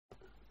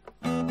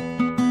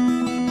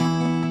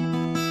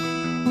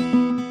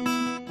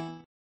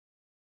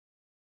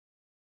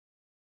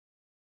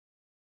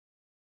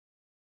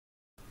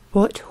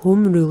What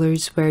Home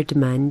Rulers were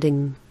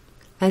demanding,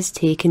 as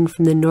taken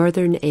from the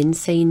Northern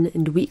Ensign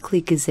and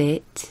Weekly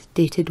Gazette,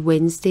 dated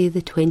Wednesday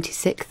the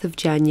 26th of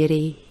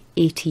January,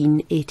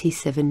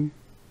 1887.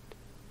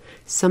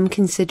 Some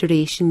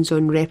considerations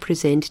on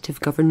representative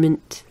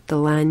government, the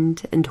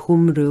land and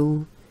Home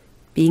Rule,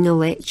 being a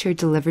lecture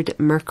delivered at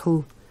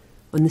Merkel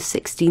on the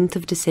 16th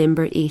of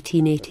December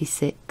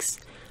 1886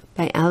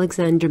 by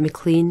Alexander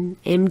Maclean,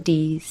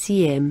 MD,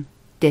 CM,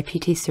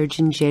 Deputy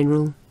Surgeon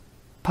General,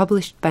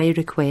 published by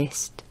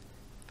request.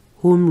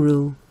 Home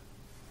Rule.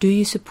 Do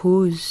you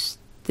suppose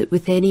that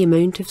with any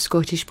amount of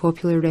Scottish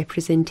popular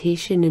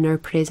representation in our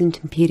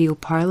present Imperial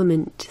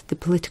Parliament, the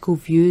political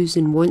views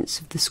and wants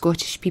of the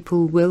Scottish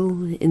people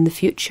will, in the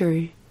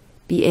future,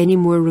 be any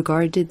more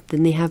regarded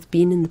than they have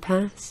been in the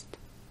past?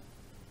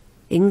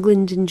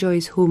 England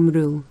enjoys Home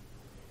Rule.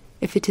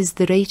 If it is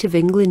the right of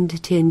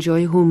England to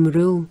enjoy Home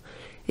Rule,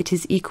 it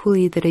is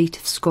equally the right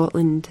of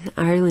Scotland,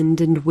 Ireland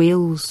and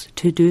Wales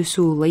to do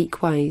so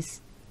likewise.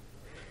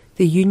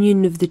 The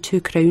union of the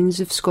two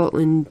crowns of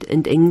Scotland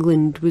and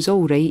England was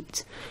all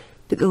right,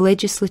 but the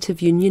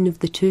legislative union of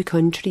the two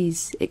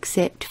countries,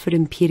 except for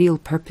imperial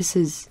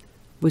purposes,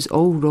 was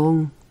all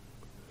wrong.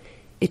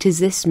 It is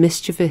this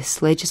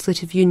mischievous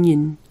legislative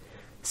union,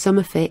 some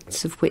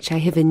effects of which I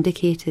have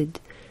indicated,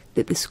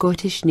 that the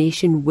Scottish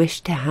nation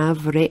wish to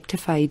have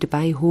rectified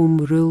by Home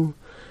Rule,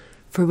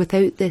 for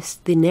without this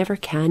they never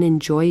can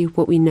enjoy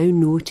what we now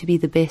know to be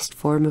the best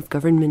form of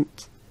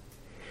government.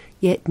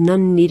 Yet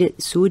none need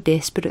it so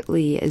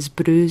desperately as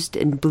bruised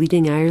and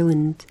bleeding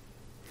Ireland.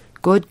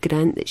 God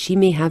grant that she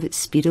may have it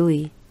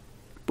speedily.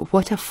 But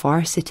what a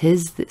farce it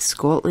is that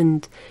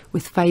Scotland,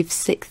 with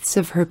 5/6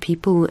 of her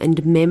people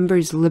and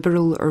members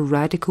liberal or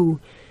radical,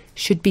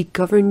 should be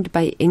governed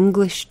by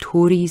English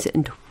Tories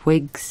and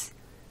Whigs.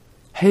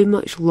 How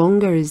much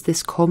longer is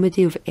this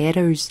comedy of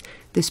errors,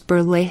 this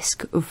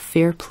burlesque of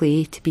fair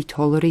play to be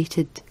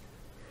tolerated?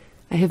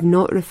 I have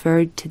not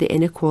referred to the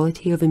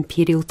inequality of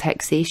imperial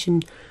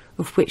taxation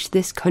of which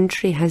this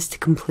country has to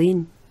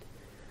complain.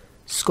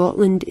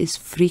 Scotland is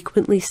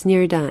frequently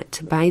sneered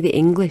at by the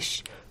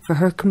English for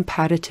her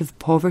comparative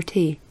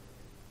poverty,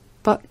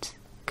 but,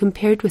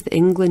 compared with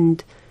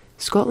England,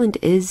 Scotland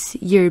is,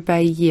 year by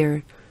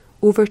year,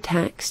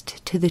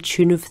 overtaxed to the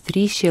tune of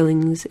 3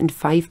 shillings and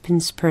 5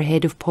 pence per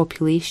head of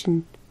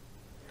population,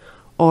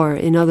 or,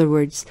 in other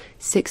words,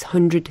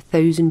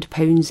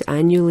 £600,000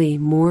 annually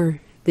more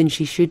than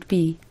she should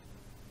be.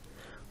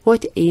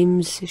 What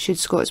aims should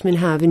Scotsmen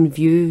have in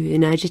view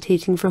in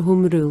agitating for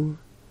Home Rule?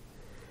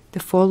 The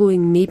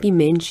following may be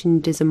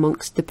mentioned as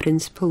amongst the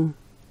principal.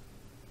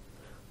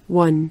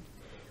 1.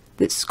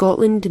 That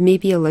Scotland may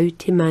be allowed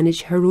to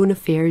manage her own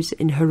affairs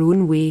in her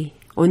own way,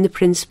 on the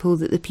principle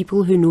that the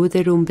people who know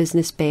their own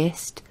business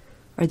best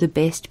are the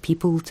best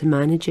people to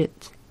manage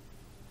it.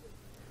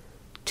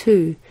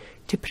 2.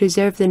 To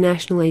preserve the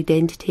national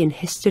identity and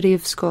history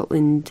of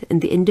Scotland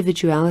and the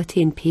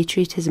individuality and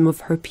patriotism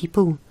of her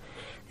people,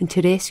 and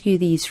to rescue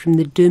these from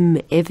the doom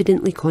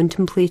evidently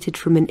contemplated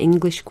from an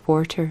English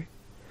quarter.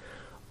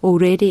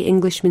 Already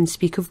Englishmen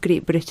speak of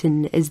Great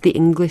Britain as the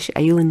English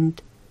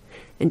island,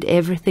 and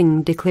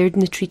everything declared in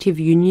the Treaty of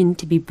Union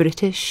to be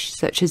British,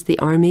 such as the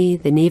army,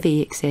 the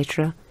navy,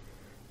 etc.,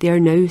 they are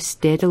now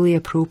steadily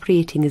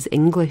appropriating as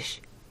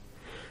English.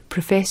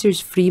 Professors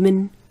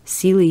Freeman,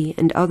 Seeley,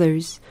 and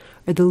others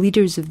are the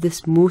leaders of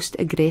this most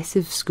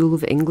aggressive school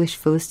of English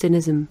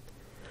Philistinism,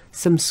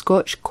 some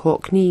Scotch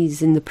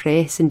cockneys in the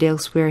press and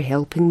elsewhere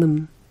helping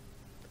them.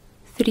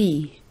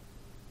 3.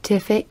 To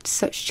effect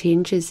such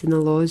changes in the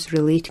laws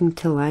relating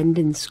to land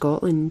in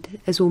Scotland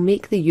as will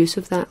make the use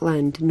of that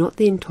land not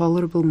the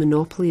intolerable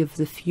monopoly of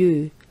the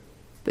few,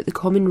 but the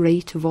common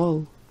right of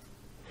all.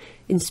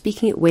 In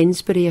speaking at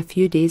Wednesbury a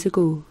few days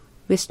ago,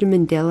 Mr.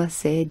 Mandela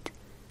said,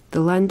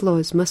 "The land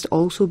laws must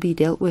also be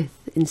dealt with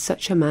in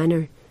such a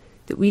manner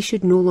that we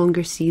should no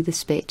longer see the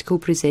spectacle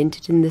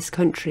presented in this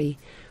country,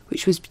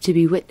 which was to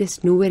be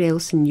witnessed nowhere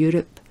else in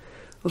Europe,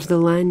 of the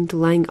land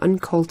lying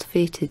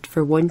uncultivated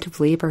for want of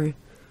labour,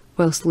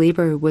 whilst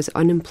labour was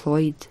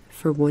unemployed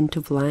for want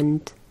of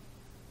land."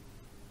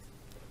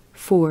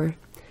 4.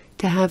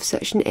 To have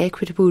such an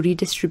equitable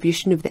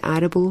redistribution of the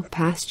arable,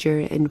 pasture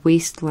and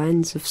waste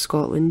lands of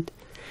Scotland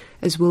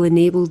as will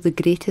enable the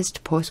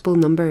greatest possible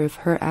number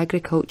of her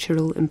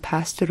agricultural and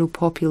pastoral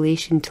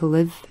population to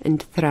live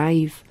and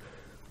thrive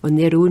on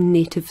their own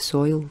native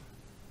soil.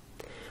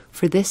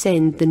 For this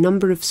end, the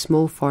number of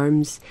small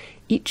farms,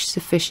 each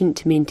sufficient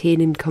to maintain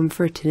and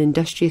comfort an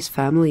industrious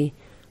family,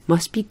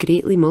 must be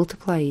greatly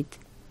multiplied.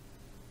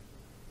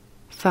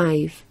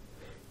 5.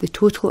 The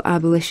total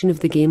abolition of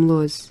the game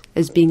laws,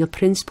 as being a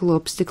principal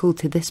obstacle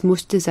to this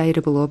most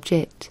desirable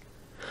object.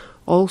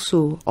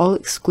 Also, all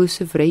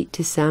exclusive right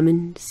to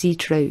salmon, sea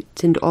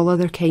trout, and all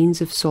other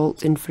kinds of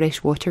salt and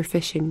freshwater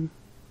fishing.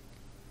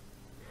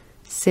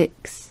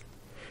 6.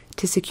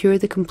 To secure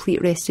the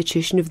complete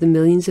restitution of the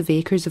millions of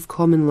acres of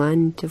common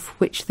land of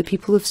which the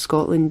people of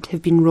Scotland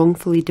have been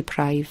wrongfully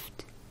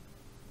deprived.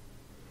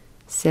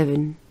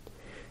 7.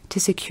 to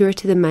secure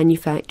to the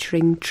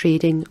manufacturing,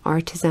 trading,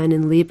 artisan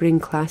and labouring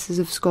classes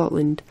of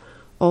Scotland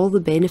all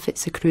the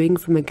benefits accruing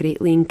from a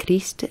greatly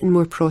increased and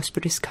more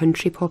prosperous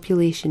country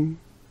population.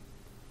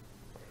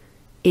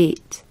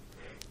 8.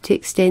 To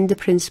extend the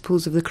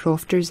principles of the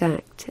Crofters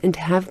Act and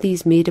to have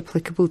these made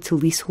applicable to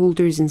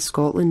leaseholders in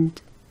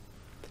Scotland.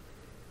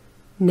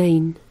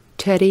 9.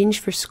 To arrange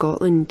for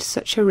Scotland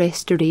such a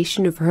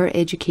restoration of her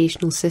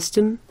educational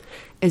system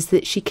as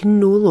that she can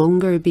no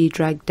longer be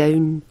dragged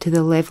down to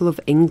the level of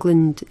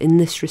England in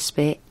this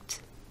respect.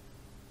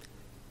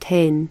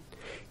 10.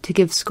 To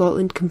give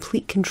Scotland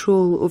complete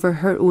control over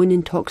her own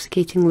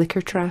intoxicating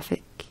liquor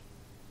traffic.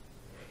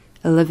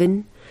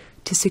 11.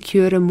 To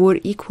secure a more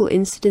equal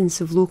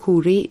incidence of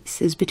local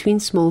rates as between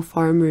small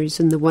farmers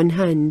on the one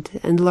hand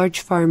and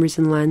large farmers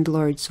and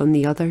landlords on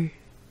the other.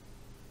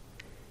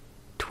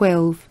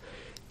 12.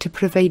 To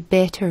provide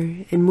better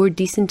and more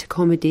decent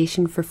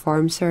accommodation for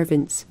farm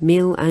servants,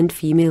 male and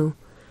female,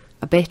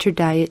 a better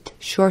diet,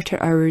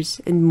 shorter hours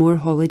and more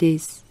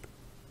holidays.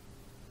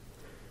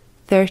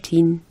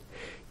 13.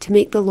 To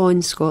make the law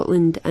in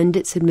Scotland and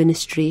its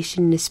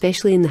administration,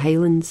 especially in the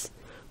Highlands,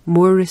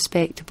 more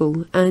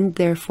respectable and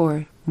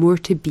therefore more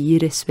to be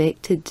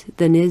respected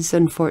than is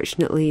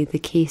unfortunately the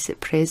case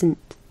at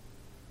present.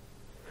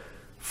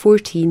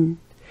 14.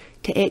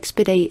 To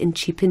expedite and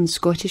cheapen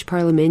Scottish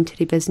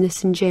parliamentary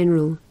business in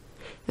general,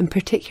 and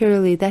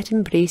particularly that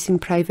embracing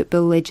private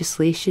bill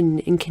legislation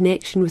in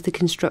connection with the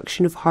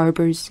construction of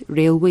harbours,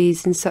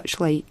 railways and such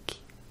like.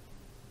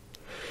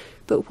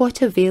 But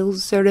what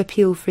avails our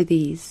appeal for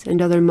these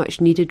and other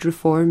much-needed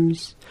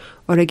reforms,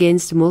 or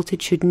against the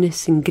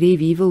multitudinous and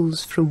grave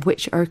evils from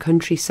which our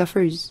country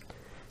suffers,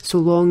 so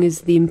long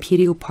as the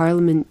Imperial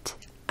Parliament,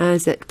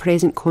 as at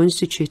present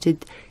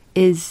constituted,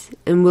 is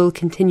and will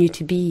continue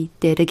to be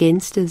dead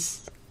against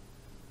us?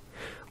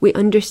 We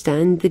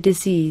understand the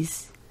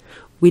disease.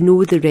 We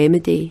know the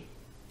remedy.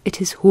 It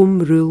is Home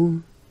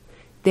Rule.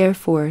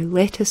 Therefore,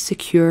 let us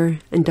secure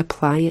and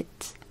apply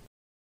it.